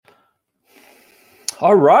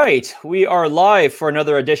All right, we are live for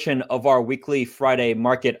another edition of our weekly Friday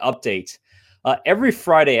market update. Every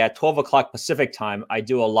Friday at 12 o'clock Pacific time, I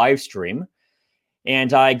do a live stream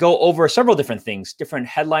and I go over several different things, different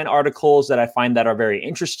headline articles that I find that are very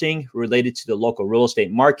interesting related to the local real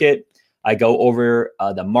estate market. I go over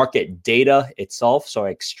the market data itself, so I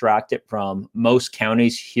extract it from most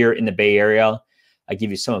counties here in the Bay Area. I give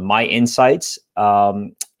you some of my insights.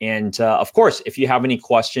 Of course, if you have any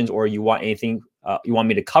questions or you want anything, you want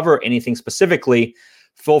me to cover anything specifically,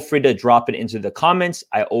 feel free to drop it into the comments.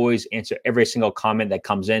 I always answer every single comment that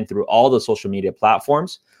comes in through all the social media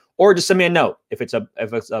platforms, or just send me a note if it's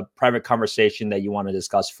a private conversation that you want to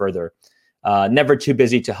discuss further. Never too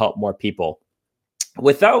busy to help more people.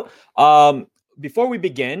 Before we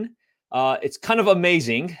begin, it's kind of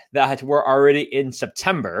amazing that we're already in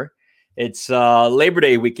September. It's Labor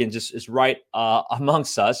Day weekend just is right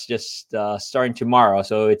amongst us, just starting tomorrow.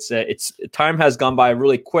 So it's time has gone by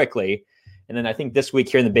really quickly. And then I think this week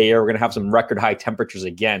here in the Bay Area, we're going to have some record high temperatures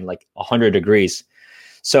again, like 100 degrees.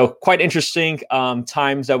 So quite interesting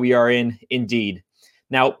times that we are in indeed.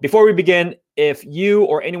 Now, before we begin, if you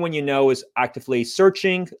or anyone you know is actively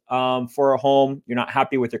searching for a home, you're not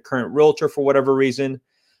happy with your current realtor for whatever reason,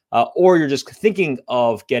 or you're just thinking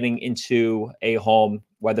of getting into a home,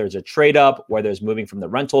 whether it's a trade up, whether it's moving from the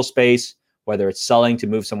rental space, whether it's selling to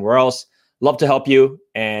move somewhere else, love to help you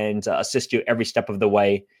and assist you every step of the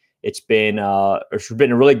way. It's been a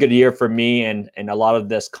really good year for me, and a lot of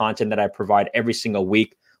this content that I provide every single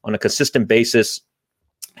week on a consistent basis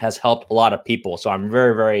has helped a lot of people. So I'm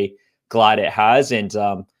very, very glad it has. And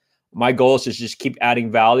my goal is to just keep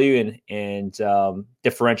adding value and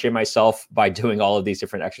differentiate myself by doing all of these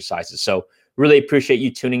different exercises. So really appreciate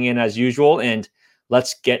you tuning in as usual, and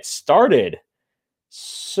let's get started.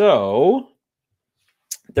 So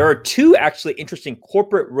there are two actually interesting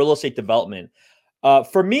corporate real estate development.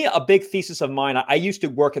 For me, a big thesis of mine, I used to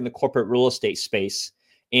work in the corporate real estate space.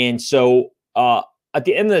 And so at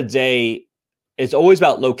the end of the day, it's always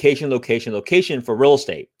about location for real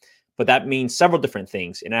estate. But that means several different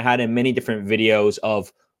things. And I had in many different videos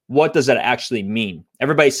of what does that actually mean?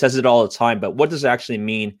 Everybody says it all the time, but what does it actually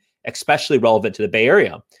mean, especially relevant to the Bay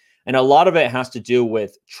Area? And a lot of it has to do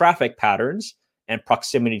with traffic patterns and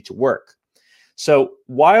proximity to work. So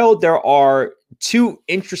while there are two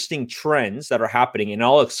interesting trends that are happening, and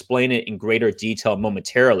I'll explain it in greater detail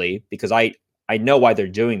momentarily because I know why they're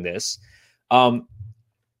doing this.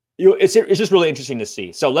 It's just really interesting to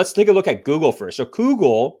see. So let's take a look at Google first. So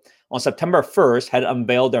Google on September 1st had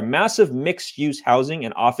unveiled their massive mixed-use housing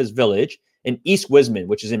and office village in East Wismond,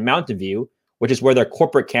 which is in Mountain View, which is where their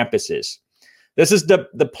corporate campus is. This is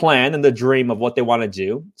the plan and the dream of what they want to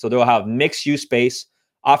do. So they'll have mixed-use space,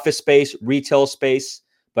 office space, retail space,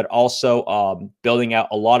 but also building out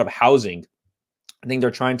a lot of housing. I think they're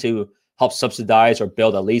trying to help subsidize or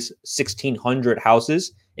build at least 1,600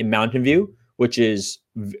 houses in Mountain View, which is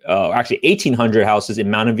actually 1,800 houses in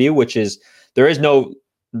Mountain View, which is, there is no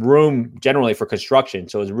room generally for construction.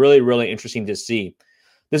 So it's really, really interesting to see.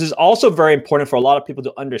 This is also very important for a lot of people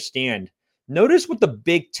to understand. Notice what the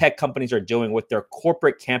big tech companies are doing with their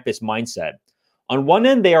corporate campus mindset. On one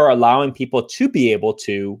end, they are allowing people to be able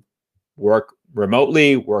to work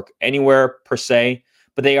remotely, work anywhere per se,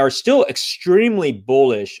 but they are still extremely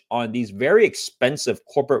bullish on these very expensive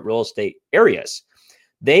corporate real estate areas.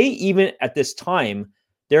 They even at this time,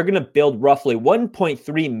 they're going to build roughly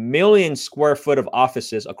 1.3 million square foot of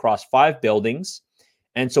offices across 5 buildings.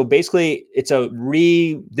 And so basically it's a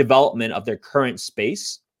redevelopment of their current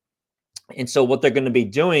space. And so what they're going to be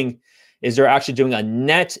doing is they're actually doing a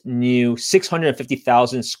net new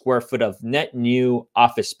 650,000 square foot of net new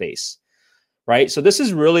office space, right? So this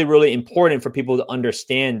is really, really important for people to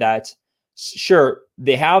understand that, sure,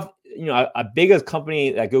 they have, a big as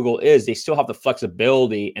company that Google is, they still have the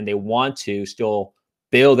flexibility and they want to still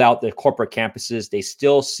build out their corporate campuses. They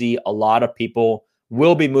still see a lot of people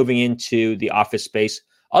will be moving into the office space.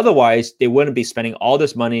 Otherwise, they wouldn't be spending all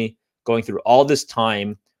this money going through all this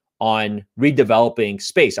time on redeveloping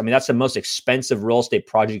space. I mean, that's the most expensive real estate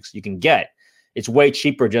projects you can get. It's way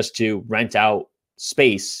cheaper just to rent out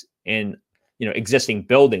space in, existing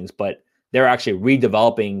buildings, but they're actually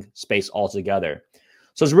redeveloping space altogether.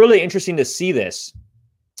 So it's really interesting to see this.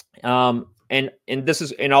 And this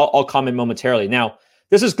is, and I'll comment momentarily. Now,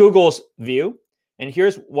 this is Google's view. And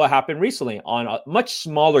here's what happened recently on a much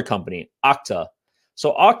smaller company, Okta.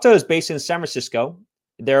 So Okta is based in San Francisco.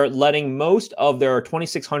 They're letting most of their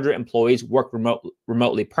 2,600 employees work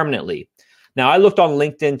remotely permanently. Now, I looked on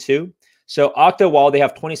LinkedIn too. So Okta, while they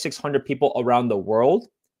have 2,600 people around the world,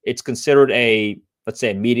 it's considered let's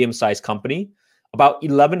say a medium-sized company. about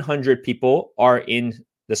 1,100 people are in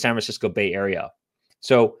the San Francisco Bay Area.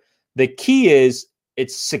 So the key is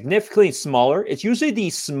it's significantly smaller. It's usually the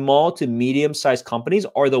small to medium-sized companies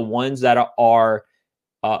are the ones that are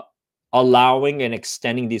allowing and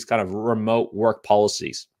extending these kind of remote work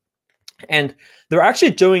policies. And they're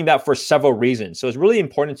actually doing that for several reasons. So it's really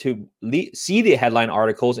important to see the headline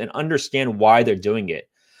articles and understand why they're doing it.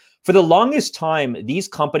 For the longest time, these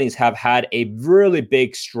companies have had a really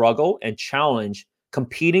big struggle and challenge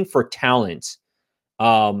competing for talent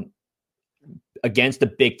against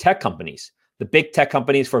the big tech companies. The big tech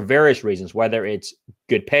companies for various reasons, whether it's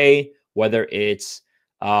good pay, whether it's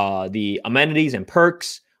the amenities and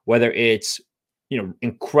perks, whether it's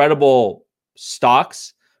incredible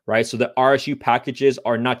stocks, right? So the RSU packages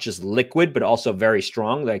are not just liquid, but also very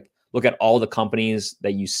strong. Like look at all the companies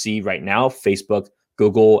that you see right now: Facebook,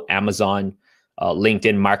 Google, Amazon,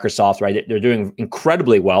 LinkedIn, Microsoft, right? They're doing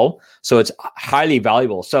incredibly well. So it's highly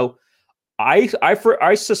valuable. So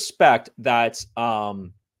I suspect that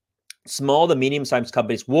small to medium-sized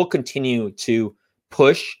companies will continue to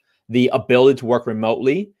push the ability to work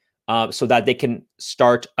remotely so that they can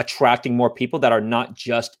start attracting more people that are not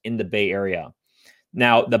just in the Bay Area.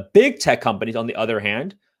 Now, the big tech companies, on the other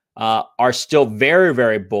hand, are still very,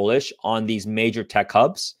 very bullish on these major tech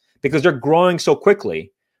hubs because they're growing so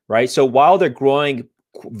quickly, right? So while they're growing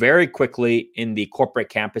very quickly in the corporate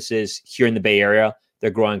campuses here in the Bay Area,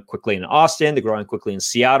 they're growing quickly in Austin, they're growing quickly in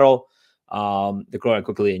Seattle, they're growing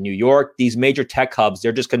quickly in New York. These major tech hubs,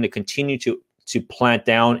 they're just going to continue to plant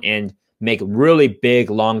down and make really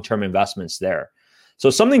big long-term investments there. So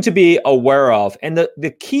something to be aware of. And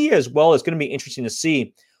the key as well is going to be interesting to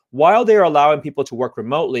see. While they're allowing people to work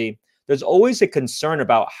remotely, there's always a concern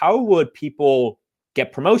about how would people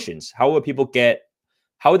get promotions? How would people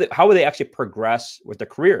how would they actually progress with their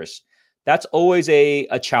careers? That's always a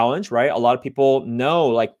challenge, right? A lot of people know,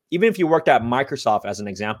 like, even if you worked at Microsoft as an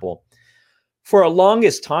example, for a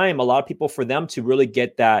longest time, a lot of people, for them to really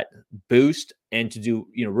get that boost and to do,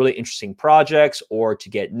 really interesting projects or to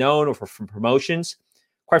get known or for promotions,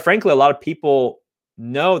 quite frankly, a lot of people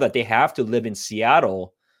know that they have to live in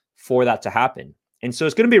Seattle for that to happen. And so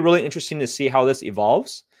it's going to be really interesting to see how this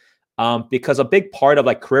evolves because a big part of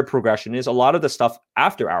like career progression is a lot of the stuff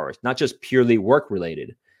after hours, not just purely work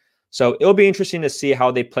related. So it'll be interesting to see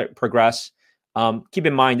how they progress. Keep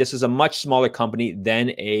in mind, this is a much smaller company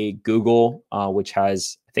than a Google, which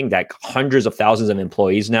has, I think, like hundreds of thousands of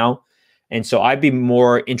employees now. And so I'd be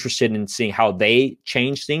more interested in seeing how they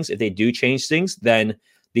change things, if they do change things, than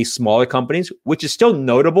these smaller companies, which is still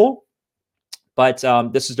notable. But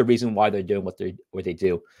this is the reason why they're doing what they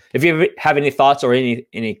do. If you have any thoughts or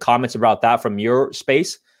any comments about that from your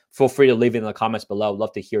space, feel free to leave it in the comments below. I'd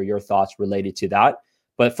love to hear your thoughts related to that.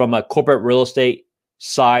 But from a corporate real estate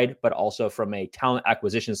side, but also from a talent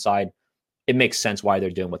acquisition side, it makes sense why they're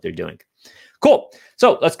doing what they're doing. Cool.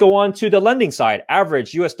 So let's go on to the lending side.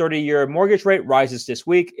 Average US 30-year mortgage rate rises this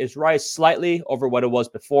week. It's rise slightly over what it was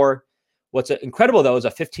before. What's incredible, though, is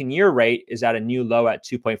a 15-year rate is at a new low at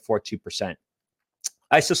 2.42%.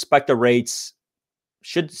 I suspect the rates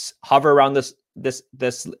should hover around this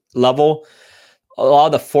level. A lot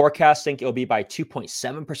of the forecasts think it'll be by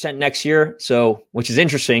 2.7% next year. So, which is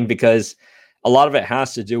interesting because a lot of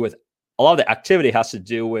the activity has to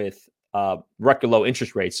do with record low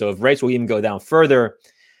interest rates. So if rates will even go down further,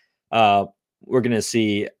 we're going to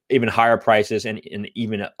see even higher prices and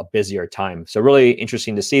even a busier time. So really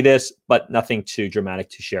interesting to see this, but nothing too dramatic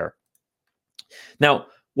to share. Now,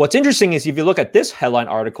 what's interesting is if you look at this headline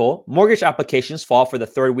article, mortgage applications fall for the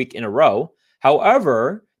third week in a row.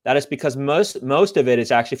 However, that is because most of it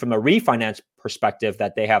is actually from a refinance perspective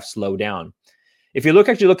that they have slowed down. If you look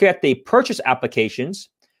at the purchase applications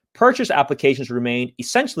remained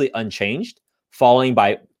essentially unchanged, falling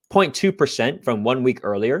by 0.2% from 1 week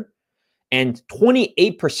earlier, and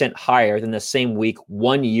 28% higher than the same week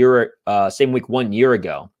 1 year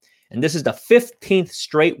ago. And this is the 15th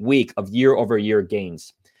straight week of year-over-year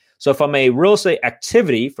gains. So from a real estate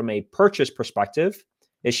activity, from a purchase perspective,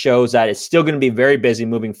 it shows that it's still going to be very busy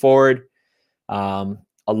moving forward. A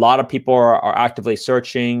lot of people are actively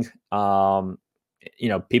searching.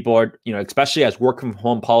 People are, especially as work from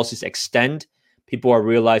home policies extend, people are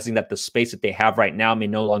realizing that the space that they have right now may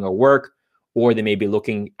no longer work, or they may be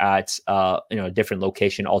looking at, a different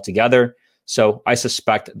location altogether. So I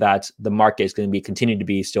suspect that the market is going to continue to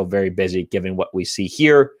be still very busy given what we see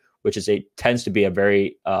here, which is tends to be a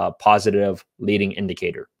very positive leading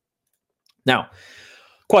indicator. Now,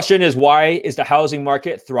 question is, why is the housing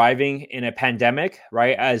market thriving in a pandemic,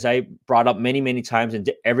 right? As I brought up many, many times in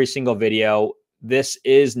every single video, this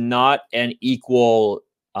is not an equal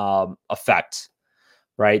effect.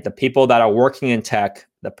 right? The people that are working in tech,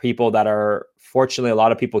 the people that are, fortunately, a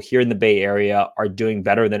lot of people here in the Bay Area are doing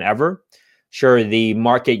better than ever. Sure, the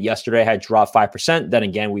market yesterday had dropped 5%. Then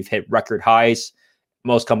again, we've hit record highs.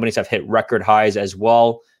 Most companies have hit record highs as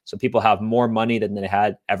well. So people have more money than they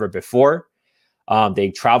had ever before.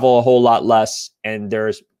 They travel a whole lot less. And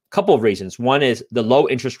there's a couple of reasons. One is the low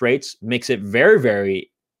interest rates makes it very,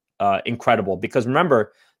 very incredible. Because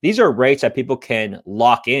remember, these are rates that people can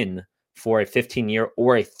lock in for a 15-year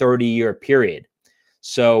or a 30-year period.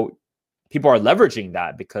 So people are leveraging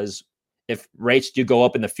that, because if rates do go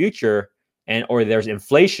up in the future or there's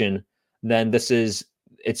inflation, then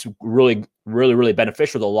it's really, really, really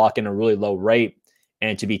beneficial to lock in a really low rate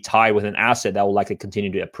and to be tied with an asset that will likely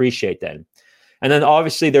continue to appreciate then. And then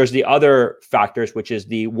obviously there's the other factors, which is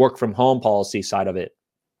the work from home policy side of it.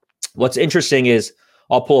 What's interesting is,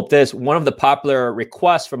 I'll pull up this, one of the popular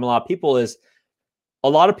requests from a lot of people is, a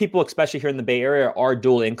lot of people, especially here in the Bay Area, are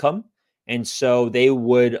dual income. And so they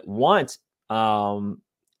would want,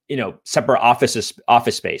 separate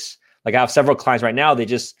office space. Like I have several clients right now, they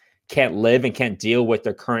just can't live and can't deal with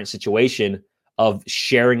their current situation of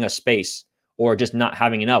sharing a space or just not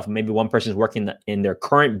having enough. Maybe one person is working in their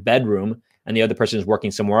current bedroom and the other person is working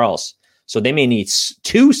somewhere else. So they may need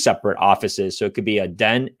two separate offices. So it could be a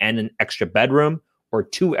den and an extra bedroom, or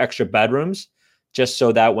two extra bedrooms, just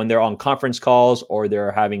so that when they're on conference calls or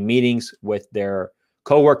they're having meetings with their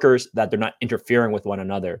coworkers, that they're not interfering with one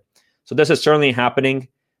another. So this is certainly happening.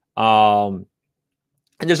 And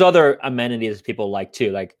there's other amenities people like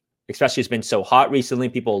too, like especially it's been so hot recently.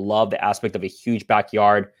 People love the aspect of a huge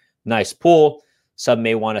backyard, nice pool. Some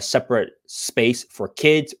may want a separate space for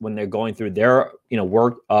kids when they're going through their,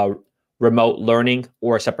 work, remote learning,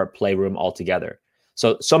 or a separate playroom altogether.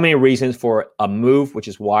 So many reasons for a move, which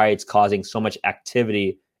is why it's causing so much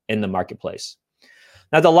activity in the marketplace.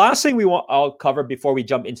 Now, the last thing I'll cover before we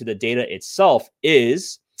jump into the data itself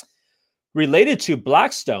is related to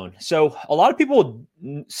Blackstone. So a lot of people,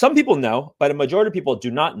 some people know, but a majority of people do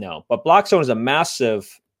not know. But Blackstone is a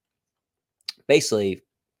massive, basically,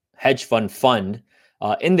 hedge fund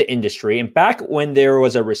in the industry. And back when there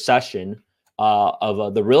was a recession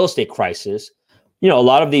of the real estate crisis, a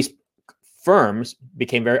lot of these firms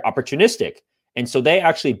became very opportunistic. And so they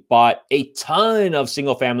actually bought a ton of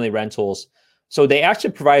single family rentals. So they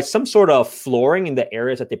actually provided some sort of flooring in the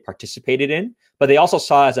areas that they participated in, but they also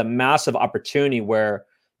saw it as a massive opportunity where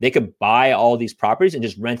they could buy all these properties and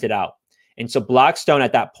just rent it out. And so Blackstone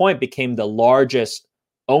at that point became the largest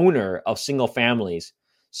owner of single families.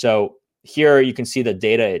 So here you can see the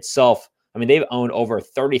data itself. I mean, they've owned over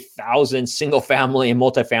 30,000 single family and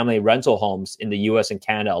multifamily rental homes in the US and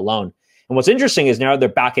Canada alone. And what's interesting is now they're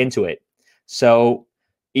back into it. So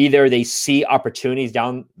either they see opportunities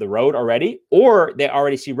down the road already, or they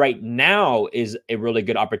already see right now is a really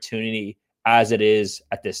good opportunity as it is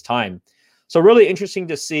at this time. So really interesting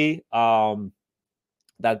to see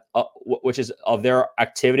that, which is of their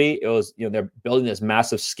activity. It was, they're building this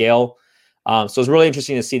massive scale. So it's really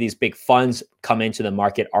interesting to see these big funds come into the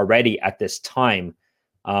market already at this time.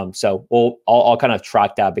 So I'll kind of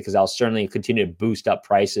track that, because I'll certainly continue to boost up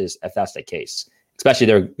prices if that's the case. Especially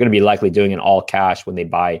they're going to be likely doing it all cash when they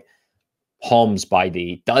buy homes by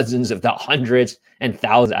the dozens, if not hundreds and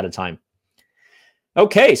thousands at a time.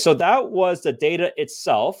 Okay, so that was the data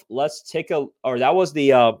itself. That was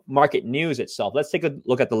the market news itself. Let's take a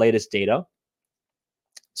look at the latest data.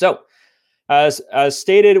 So as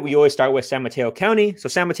stated, we always start with San Mateo County. So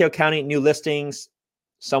San Mateo County new listings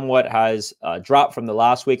somewhat has dropped from the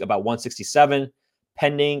last week, about 167.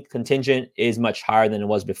 Pending contingent is much higher than it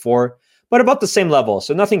was before, but about the same level.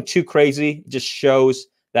 So nothing too crazy. It just shows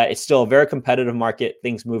that it's still a very competitive market.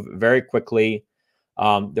 Things move very quickly.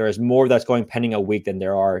 There is more that's going pending a week than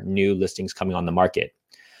there are new listings coming on the market.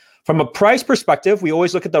 From a price perspective, we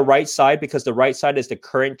always look at the right side, because the right side is the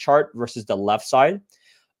current chart versus the left side.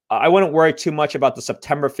 I wouldn't worry too much about the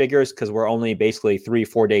September figures, because we're only basically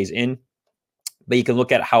 3-4 days in. But you can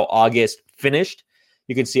look at how August finished.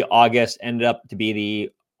 You can see August ended up to be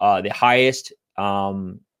the highest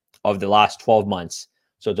of the last 12 months.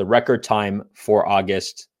 So the record time for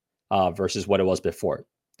August versus what it was before.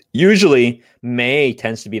 Usually May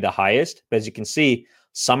tends to be the highest, but as you can see,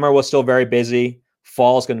 summer was still very busy.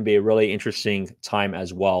 Fall is going to be a really interesting time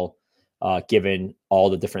as well, given all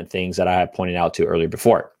the different things that I had pointed out to earlier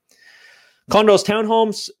before. Condos,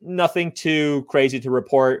 townhomes, nothing too crazy to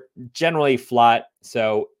report, generally flat.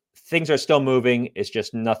 So things are still moving. It's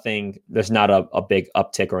just nothing. There's not a big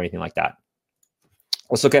uptick or anything like that.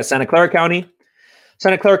 Let's look at Santa Clara County.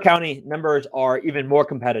 Santa Clara County numbers are even more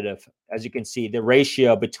competitive. As you can see, the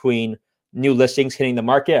ratio between new listings hitting the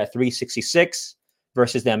market at 366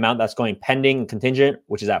 versus the amount that's going pending and contingent,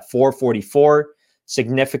 which is at 444,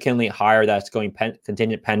 significantly higher that's going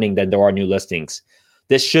contingent pending than there are new listings.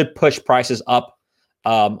 This should push prices up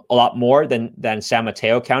a lot more than San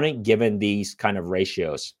Mateo County, given these kind of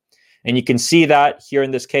ratios. And you can see that here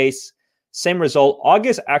in this case, same result.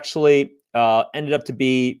 August actually ended up to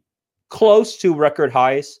be close to record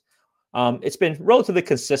highs. It's been relatively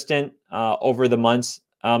consistent over the months.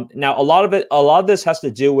 Now, a lot of this has to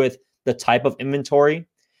do with the type of inventory.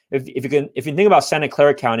 If you think about Santa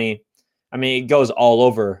Clara County, I mean, it goes all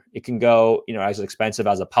over. It can go, as expensive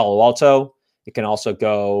as a Palo Alto. It can also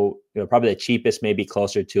go, probably the cheapest, maybe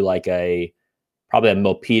closer to like probably a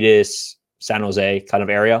Milpitas, San Jose kind of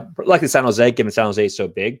area. Like San Jose, given San Jose is so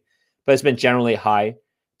big, but it's been generally high,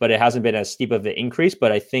 but it hasn't been as steep of an increase.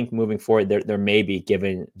 But I think moving forward, there may be,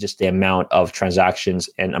 given just the amount of transactions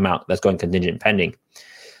and amount that's going contingent pending.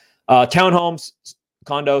 Townhomes,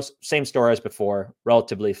 condos, same story as before,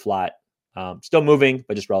 relatively flat. Still moving,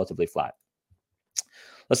 but just relatively flat.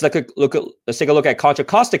 Let's take a look at Contra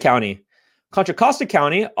Costa County. Contra Costa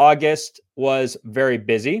County, August was very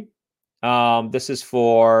busy. This is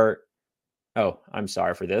for, I'm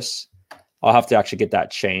sorry for this. I'll have to actually get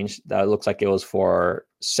that changed. That looks like it was for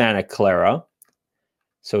Santa Clara.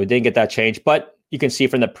 So we didn't get that changed, but you can see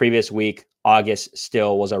from the previous week, August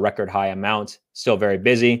still was a record high amount, still very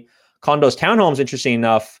busy. Condos, townhomes, interesting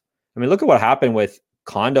enough. I mean, look at what happened with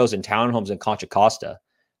condos and townhomes in Contra Costa.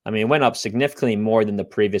 I mean, it went up significantly more than the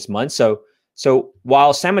previous month. So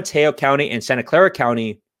while San Mateo County and Santa Clara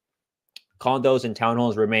County condos and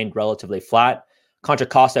townhomes remained relatively flat, Contra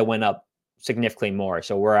Costa went up significantly more.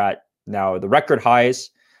 So we're at now the record highs,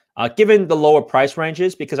 given the lower price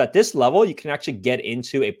ranges, because at this level, you can actually get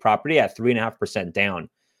into a property at 3.5% down,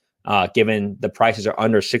 given the prices are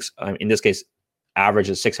under in this case, average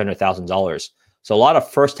is $600,000. So a lot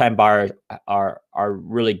of first-time buyers are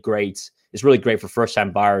really great. It's really great for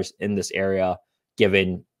first-time buyers in this area,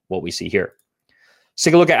 given what we see here. Let's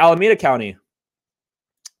take a look at Alameda County.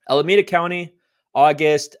 Alameda County,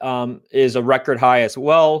 August is a record high as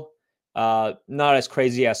well. Not as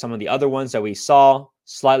crazy as some of the other ones that we saw,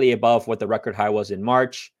 slightly above what the record high was in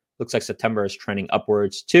March. Looks like September is trending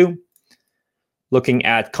upwards too. Looking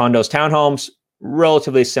at condos, townhomes,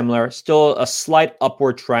 relatively similar, still a slight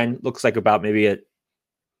upward trend. Looks like about maybe a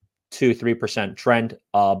 2-3% trend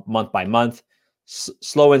month by month.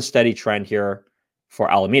 Slow and steady trend here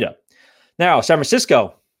for Alameda. Now, San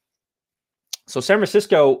Francisco. So San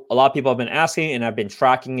Francisco, a lot of people have been asking, and I've been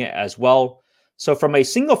tracking it as well. So from a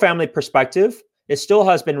single family perspective, it still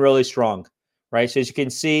has been really strong, right? So as you can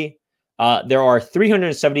see, there are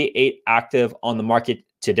 378 active on the market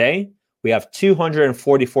today. We have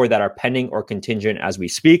 244 that are pending or contingent as we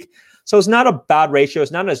speak. So it's not a bad ratio.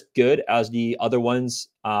 It's not as good as the other ones.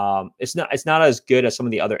 It's not as good as some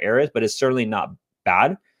of the other areas, but it's certainly not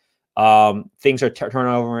bad. Things are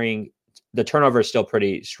turnovering. The turnover is still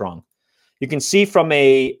pretty strong. You can see from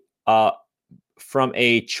a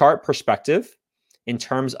chart perspective, in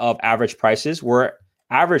terms of average prices, where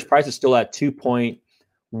average price is still at $2.1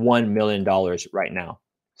 million right now.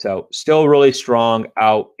 So still really strong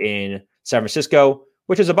out in San Francisco,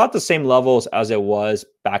 which is about the same levels as it was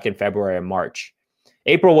back in February and March.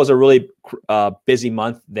 April was a really busy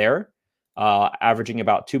month there, averaging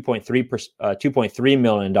about $2.3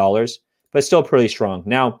 million, but still pretty strong.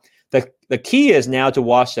 Now, the key is now to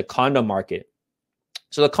watch the condo market.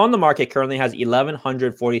 So the condo market currently has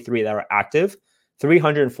 1,143 that are active,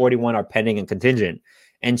 341 are pending and contingent.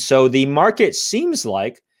 And so the market seems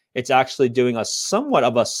like it's actually doing a somewhat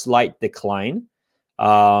of a slight decline.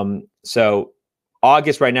 So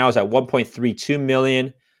August right now is at 1.32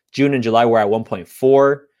 million. June and July, we're at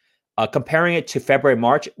 1.4. Comparing it to February,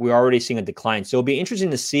 March, we're already seeing a decline. So it'll be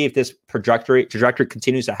interesting to see if this trajectory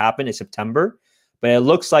continues to happen in September. But it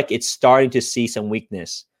looks like it's starting to see some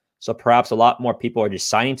weakness. So perhaps a lot more people are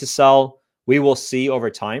deciding to sell. We will see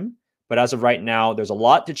over time. But as of right now, there's a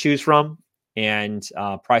lot to choose from, and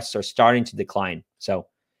prices are starting to decline. So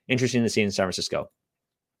interesting to see in San Francisco.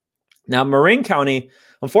 Now, Marin County,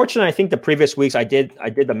 unfortunately, I think the previous weeks I did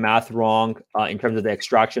the math wrong in terms of the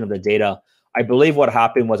extraction of the data. I believe what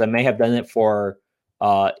happened was I may have done it for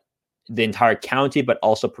the entire county, but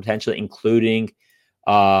also potentially including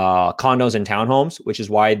condos and townhomes, which is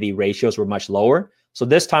why the ratios were much lower. So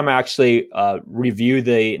this time I actually review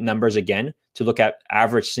the numbers again to look at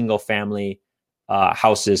average single family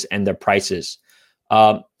houses and their prices.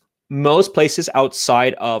 Most places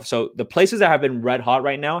outside of, so the places that have been red hot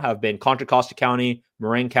right now have been Contra Costa County,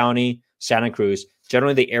 Marin County, Santa Cruz,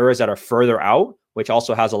 generally the areas that are further out, which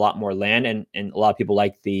also has a lot more land, and a lot of people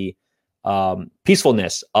like the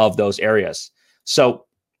peacefulness of those areas. So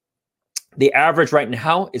the average right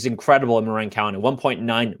now is incredible in Marin County,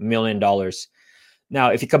 $1.9 million. Now,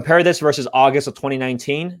 if you compare this versus August of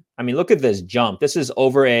 2019, I mean, look at this jump. This is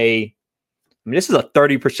this is a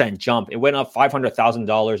 30% jump. It went up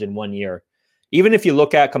 $500,000 in 1 year. Even if you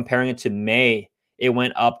look at comparing it to May, it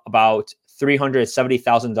went up about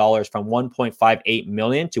 $370,000 from 1.58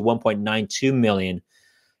 million to 1.92 million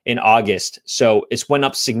in August. So it's went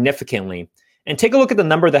up significantly. And take a look at the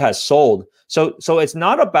number that has sold. So it's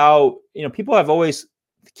not about, people have always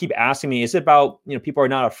keep asking me, is it about, people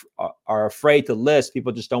are afraid to list,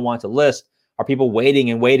 people just don't want to list? Are people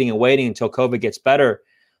waiting and waiting and waiting until COVID gets better?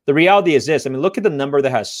 The reality is this. I mean, look at the number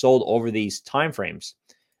that has sold over these timeframes.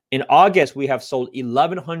 In August, we have sold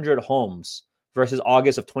 1,100 homes versus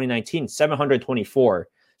August of 2019, 724.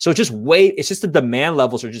 So it's just the demand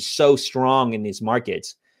levels are just so strong in these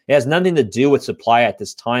markets. It has nothing to do with supply at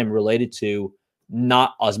this time related to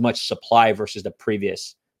not as much supply versus the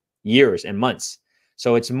previous years and months.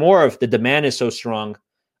 So it's more of the demand is so strong.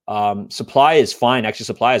 Supply is fine. Actually,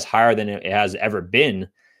 supply is higher than it has ever been.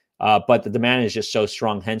 But the demand is just so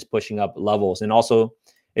strong, hence pushing up levels. And also,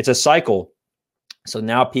 it's a cycle. So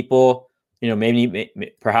now people, maybe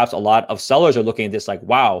perhaps a lot of sellers are looking at this like,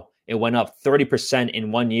 wow, it went up 30%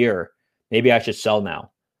 in 1 year. Maybe I should sell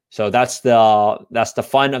now. So that's the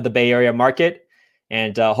fun of the Bay Area market.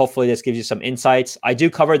 And hopefully this gives you some insights. I do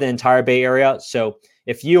cover the entire Bay Area. So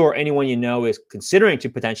if you or anyone you know is considering to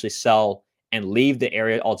potentially sell and leave the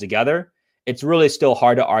area altogether, it's really still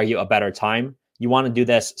hard to argue a better time. You want to do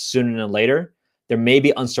this sooner than later. There may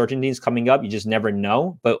be uncertainties coming up. You just never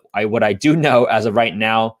know. But what I do know as of right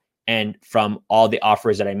now, and from all the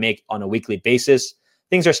offers that I make on a weekly basis,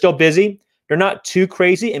 things are still busy. They're not too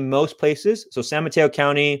crazy in most places. So San Mateo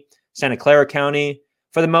County, Santa Clara County,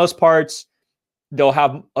 for the most parts, they'll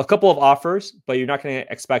have a couple of offers, but you're not going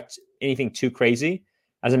to expect anything too crazy.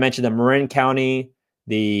 As I mentioned, the Marin County,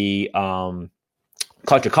 the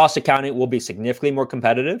Contra Costa County will be significantly more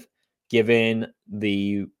competitive given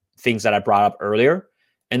the things that I brought up earlier.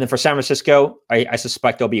 And then for San Francisco, I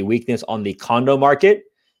suspect there'll be a weakness on the condo market.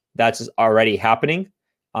 That's already happening.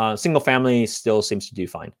 Single family still seems to do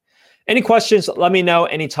fine. Any questions, let me know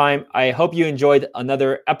anytime. I hope you enjoyed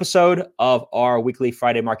another episode of our weekly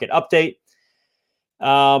Friday market update.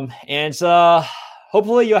 And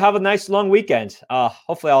hopefully you'll have a nice long weekend.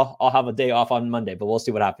 Hopefully I'll have a day off on Monday, but we'll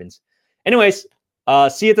see what happens. Anyways,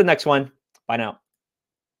 see you at the next one. Bye now.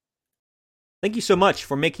 Thank you so much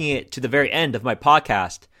for making it to the very end of my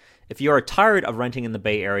podcast. If you are tired of renting in the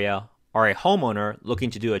Bay Area, are a homeowner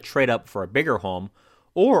looking to do a trade up for a bigger home,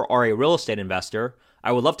 or are a real estate investor,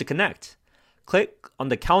 I would love to connect. Click on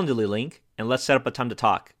the Calendly link and let's set up a time to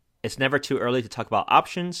talk. It's never too early to talk about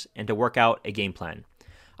options and to work out a game plan.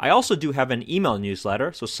 I also do have an email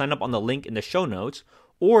newsletter, so sign up on the link in the show notes,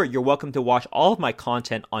 or you're welcome to watch all of my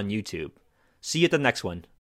content on YouTube. See you at the next one.